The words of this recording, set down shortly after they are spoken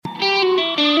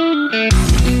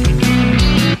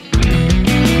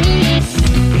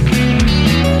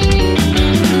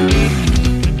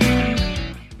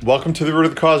Welcome to the Root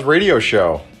of the Cause radio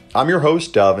show. I'm your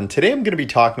host, Dove, and today I'm going to be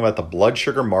talking about the blood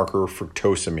sugar marker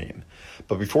fructosamine.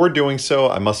 But before doing so,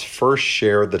 I must first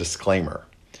share the disclaimer.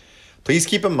 Please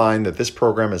keep in mind that this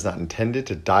program is not intended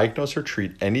to diagnose or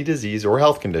treat any disease or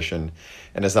health condition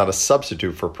and is not a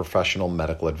substitute for professional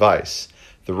medical advice.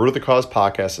 The Root of the Cause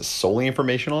podcast is solely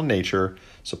informational in nature,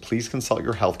 so please consult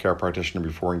your healthcare practitioner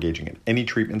before engaging in any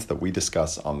treatments that we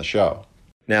discuss on the show.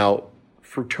 Now,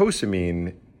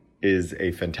 fructosamine is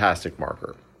a fantastic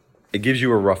marker. It gives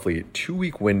you a roughly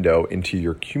 2-week window into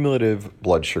your cumulative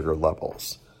blood sugar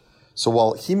levels. So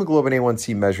while hemoglobin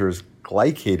A1C measures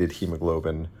glycated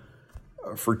hemoglobin,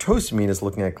 fructosamine is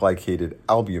looking at glycated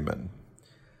albumin.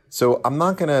 So I'm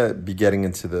not going to be getting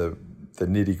into the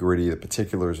nitty-gritty, the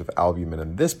particulars of albumin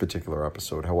in this particular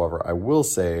episode. However, I will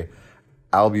say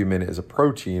albumin is a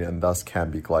protein and thus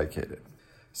can be glycated.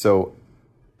 So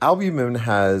albumin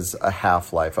has a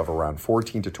half-life of around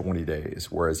 14 to 20 days,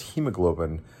 whereas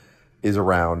hemoglobin is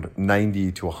around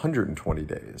 90 to 120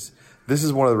 days. This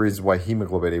is one of the reasons why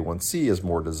hemoglobin A1C is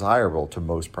more desirable to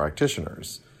most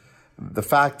practitioners. The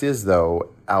fact is,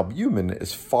 though, albumin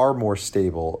is far more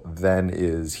stable than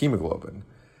is hemoglobin.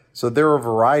 So there are a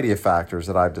variety of factors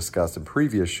that I've discussed in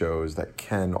previous shows that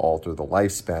can alter the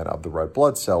lifespan of the red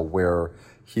blood cell where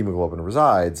hemoglobin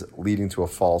resides, leading to a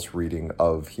false reading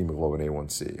of hemoglobin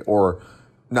A1C, or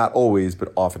not always,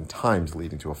 but oftentimes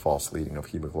leading to a false reading of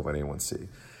hemoglobin A1C.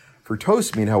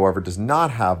 Fructosamine, however, does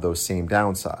not have those same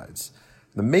downsides.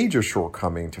 The major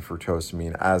shortcoming to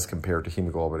fructosamine as compared to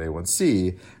hemoglobin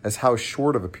A1C is how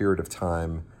short of a period of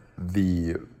time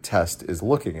the test is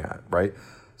looking at, right?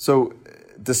 So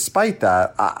despite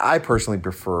that, I personally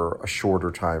prefer a shorter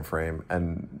time frame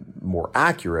and more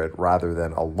accurate rather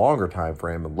than a longer time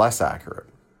frame and less accurate.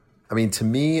 I mean, to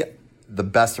me, the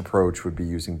best approach would be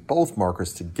using both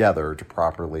markers together to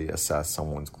properly assess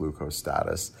someone's glucose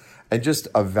status and just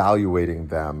evaluating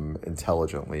them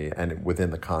intelligently and within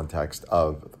the context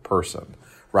of the person,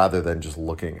 rather than just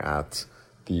looking at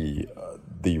the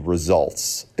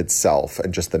results itself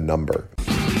and just the number.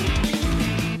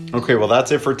 Okay, well,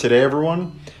 that's it for today,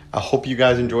 everyone. I hope you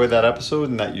guys enjoyed that episode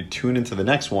and that you tune into the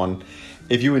next one.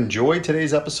 If you enjoyed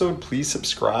today's episode, please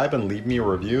subscribe and leave me a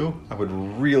review. I would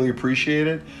really appreciate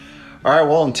it. All right,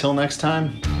 well, until next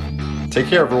time, take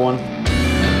care, everyone.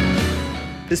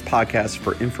 This podcast is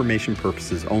for information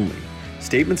purposes only.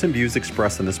 Statements and views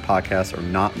expressed in this podcast are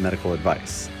not medical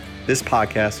advice. This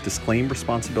podcast disclaims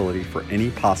responsibility for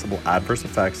any possible adverse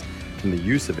effects from the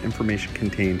use of information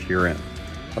contained herein.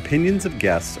 Opinions of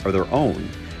guests are their own,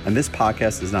 and this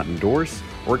podcast does not endorse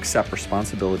or accept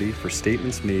responsibility for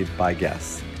statements made by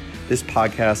guests. This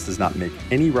podcast does not make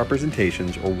any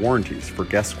representations or warranties for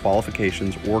guests'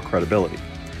 qualifications or credibility.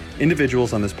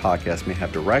 Individuals on this podcast may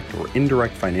have direct or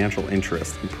indirect financial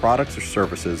interest in products or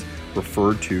services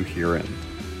referred to herein.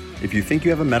 If you think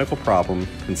you have a medical problem,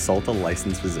 consult a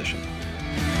licensed physician.